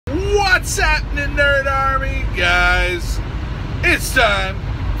What's happening, Nerd Army? Guys, it's time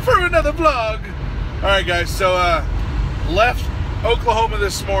for another vlog. Alright guys, so left Oklahoma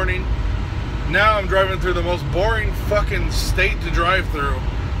this morning. Now I'm driving through the most boring fucking state to drive through,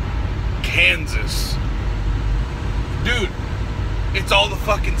 Kansas. Dude, it's all the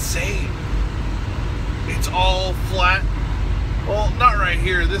fucking same. It's all flat. Well, not right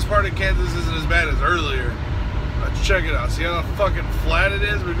here. This part of Kansas isn't as bad as earlier. Let's check it out. See how fucking flat it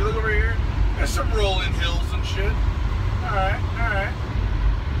is? But if you look over here, there's some rolling hills and shit. Alright.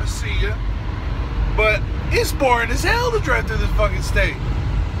 I see ya. But it's boring as hell to drive through this fucking state.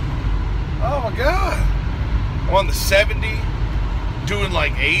 Oh my god. I'm on the 70, doing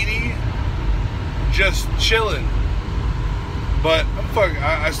like 80, just chilling. But I'm fucking,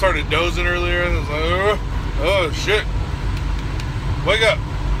 I started dozing earlier and I was like, oh shit. Wake up.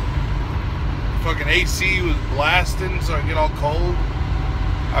 Fucking AC was blasting, so I get all cold.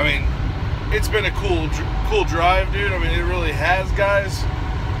 I mean, it's been a cool drive, dude. I mean, it really has, guys.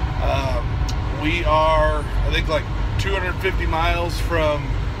 We are, I think, like 250 miles from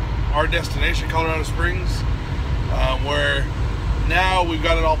our destination, Colorado Springs, where now we've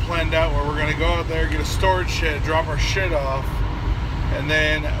got it all planned out where we're going to go out there, get a storage shed, drop our shit off, and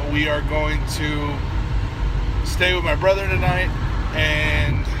then we are going to stay with my brother tonight,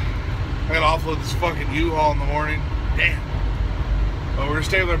 and I gotta offload this fucking U-Haul in the morning. Damn. But we're gonna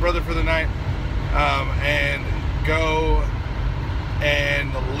stay with my brother for the night, and go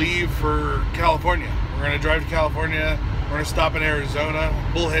and leave for California. We're gonna drive to California. We're gonna stop in Arizona,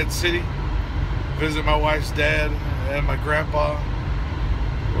 Bullhead City, visit my wife's dad and my grandpa.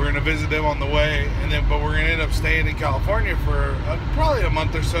 We're gonna visit them on the way, but we're gonna end up staying in California for probably a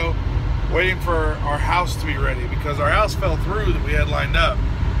month or so, waiting for our house to be ready, because our house fell through that we had lined up.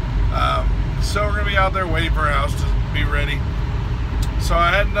 So we're going to be out there waiting for our house to be ready. So I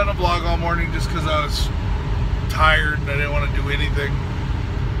hadn't done a vlog all morning just because I was tired and I didn't want to do anything.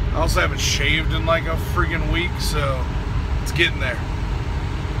 I also haven't shaved in like a freaking week, so it's getting there.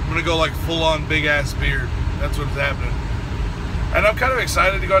 I'm going to go like full on big ass beard. That's what's happening. And I'm kind of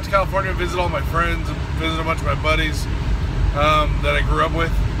excited to go out to California and visit all my friends and visit a bunch of my buddies that I grew up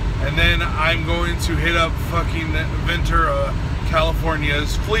with. And then I'm going to hit up fucking Ventura,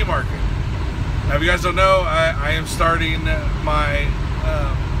 California's flea market. Now, if you guys don't know, I am starting my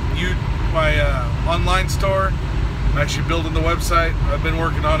online store. I'm actually building the website. I've been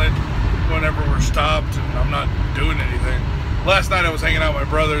working on it whenever we're stopped, and I'm not doing anything. Last night I was hanging out with my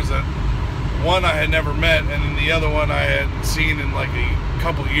brothers, and one I had never met, and then the other one I hadn't seen in like a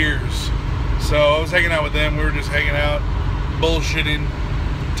couple years. So I was hanging out with them. We were just hanging out, bullshitting,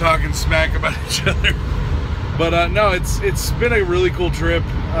 talking smack about each other. But no, it's been a really cool trip.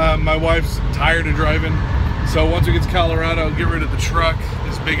 My wife's tired of driving, so once we get to Colorado, I'll get rid of the truck,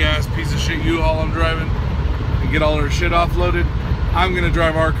 this big ass piece of shit U-Haul I'm driving, and get all her shit offloaded. I'm gonna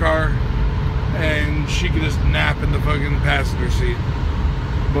drive our car, and she can just nap in the fucking passenger seat.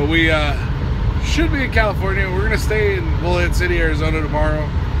 But we should be in California. We're gonna stay in Bullhead City, Arizona tomorrow.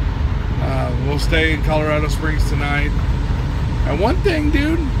 We'll stay in Colorado Springs tonight. And one thing,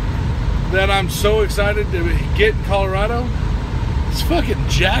 dude, that I'm so excited to get in Colorado, it's fucking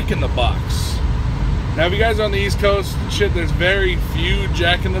Jack in the Box. Now, if you guys are on the East Coast, shit, there's very few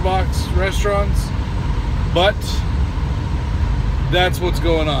Jack in the Box restaurants, but that's what's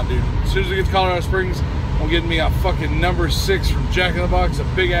going on, dude. As soon as we get to Colorado Springs, I'm getting me a fucking number 6 from Jack in the Box, a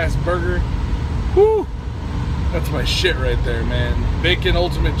big ass burger. Woo! That's my shit right there, man. Bacon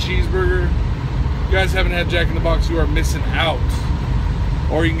ultimate cheeseburger. If you guys haven't had Jack in the Box, you are missing out.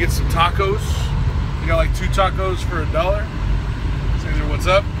 Or you can get some tacos. You got like 2 tacos for $1. Things are what's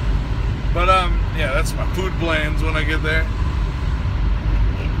up. But yeah, that's my food plans when I get there.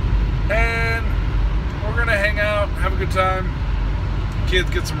 And we're gonna hang out, have a good time. Kids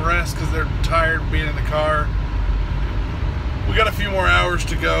get some rest because they're tired of being in the car. We got a few more hours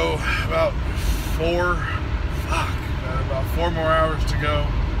to go. About 4 more hours to go.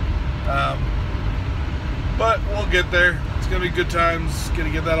 But we'll get there. It's gonna be good times. Gonna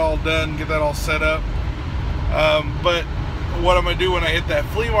get that all done, get that all set up. But what I'm gonna do when I hit that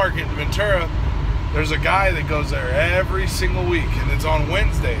flea market in Ventura, there's a guy that goes there every single week, and it's on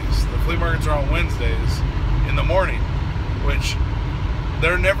Wednesdays. The flea markets are on Wednesdays in the morning, which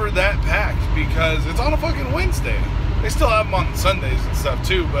they're never that packed because it's on a fucking Wednesday. They still have them on Sundays and stuff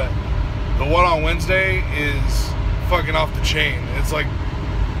too, but the one on Wednesday is fucking off the chain. It's like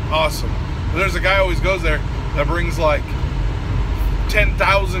awesome. There's a guy who always goes there that brings like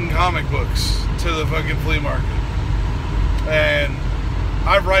 10,000 comic books to the fucking flea market. And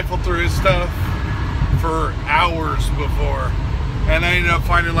I've rifled through his stuff for hours before. and I ended up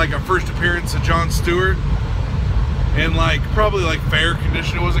finding like a first appearance of Jon Stewart in like probably like fair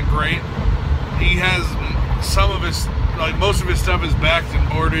condition. It wasn't great. He has some of his, like most of his stuff is backed and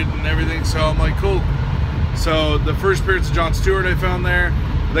boarded and everything, so I'm like, cool. So the first appearance of Jon Stewart I found there.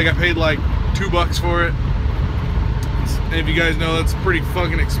 I think I paid like $2 for it. And if you guys know, that's a pretty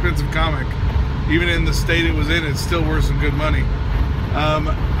fucking expensive comic. Even in the state it was in, it's still worth some good money.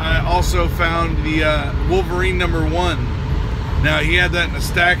 I also found the Wolverine #1. Now, he had that in a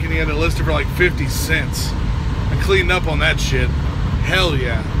stack and he had it listed for like 50 cents. I cleaned up on that shit. Hell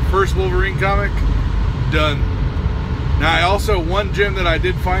yeah. First Wolverine comic, done. Now, I also, one gem that I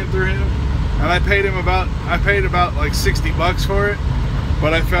did find through him, and I paid about like $60 for it,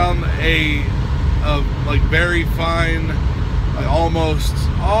 but I found a like very fine, like almost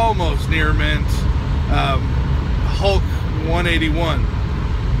near mint Hulk 181.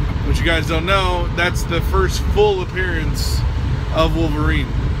 Which you guys don't know, that's the first full appearance of Wolverine.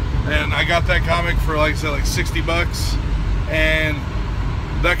 And I got that comic for, like I said, like $60, and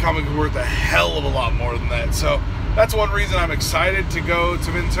that comic is worth a hell of a lot more than that. So that's one reason I'm excited to go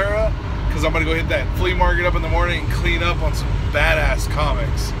to Ventura, because I'm gonna go hit that flea market up in the morning and clean up on some badass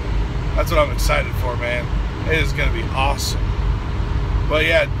comics. That's what I'm excited for, man. It is gonna be awesome. But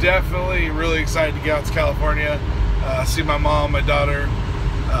yeah, definitely really excited to get out to California, see my mom, my daughter,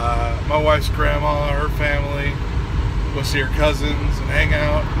 my wife's grandma, her family, go see her cousins and hang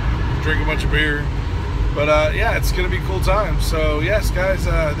out, drink a bunch of beer. But yeah, it's gonna be a cool time. So yes, guys,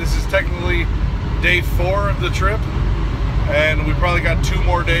 this is technically day 4 of the trip, and we probably got 2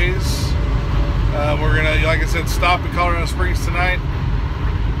 more days. We're gonna, like I said, stop in Colorado Springs tonight,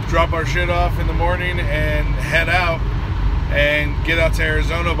 drop our shit off in the morning, and head out and get out to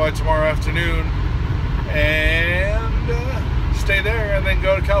Arizona by tomorrow afternoon, and stay there, and then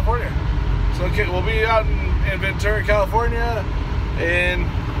go to California. So okay, we'll be out in Ventura, California in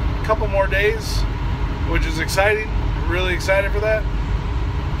a couple more days, which is exciting. Really excited for that.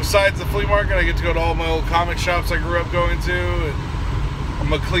 Besides the flea market, I get to go to all my old comic shops I grew up going to, and I'm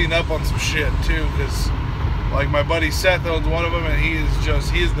gonna clean up on some shit too, because like my buddy Seth owns one of them, and he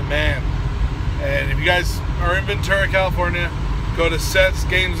is the man. And if you guys are in Ventura, California, go to Seth's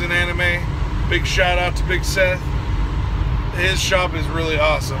Games and Anime. Big shout out to Big Seth. His shop is really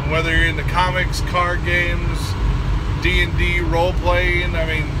awesome. Whether you're into comics, card games, D&D, role-playing, I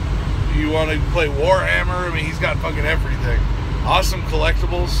mean, you want to play Warhammer, I mean, he's got fucking everything. Awesome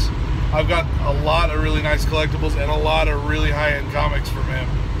collectibles. I've got a lot of really nice collectibles and a lot of really high-end comics from him.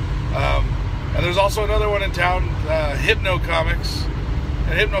 And there's also another one in town, Hypno Comics.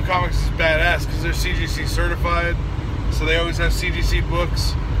 And Hypno Comics is badass because they're CGC certified, so they always have CGC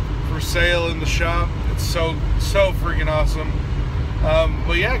books for sale in the shop. It's so freaking awesome.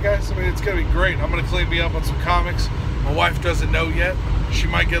 But yeah, guys, I mean, it's gonna be great. I'm gonna clean me up on some comics. My wife doesn't know yet. She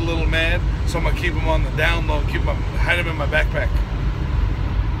might get a little mad, so I'm gonna keep them on the down low, hide them in my backpack.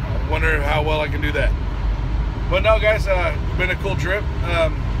 I wonder how well I can do that. But no, guys, been a cool trip.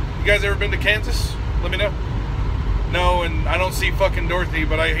 You guys ever been to Kansas? Let me know. No, and I don't see fucking Dorothy,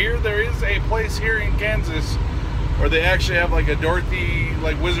 but I hear there is a place here in Kansas where they actually have like a Dorothy,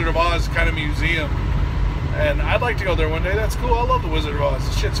 like Wizard of Oz kind of museum. And I'd like to go there one day. That's cool. I love the Wizard of Oz.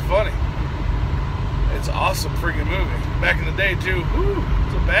 This shit's funny. It's an awesome freaking movie. Back in the day, too. Whew,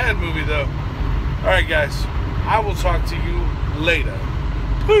 it's a bad movie, though. Alright, guys. I will talk to you later.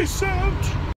 Peace out.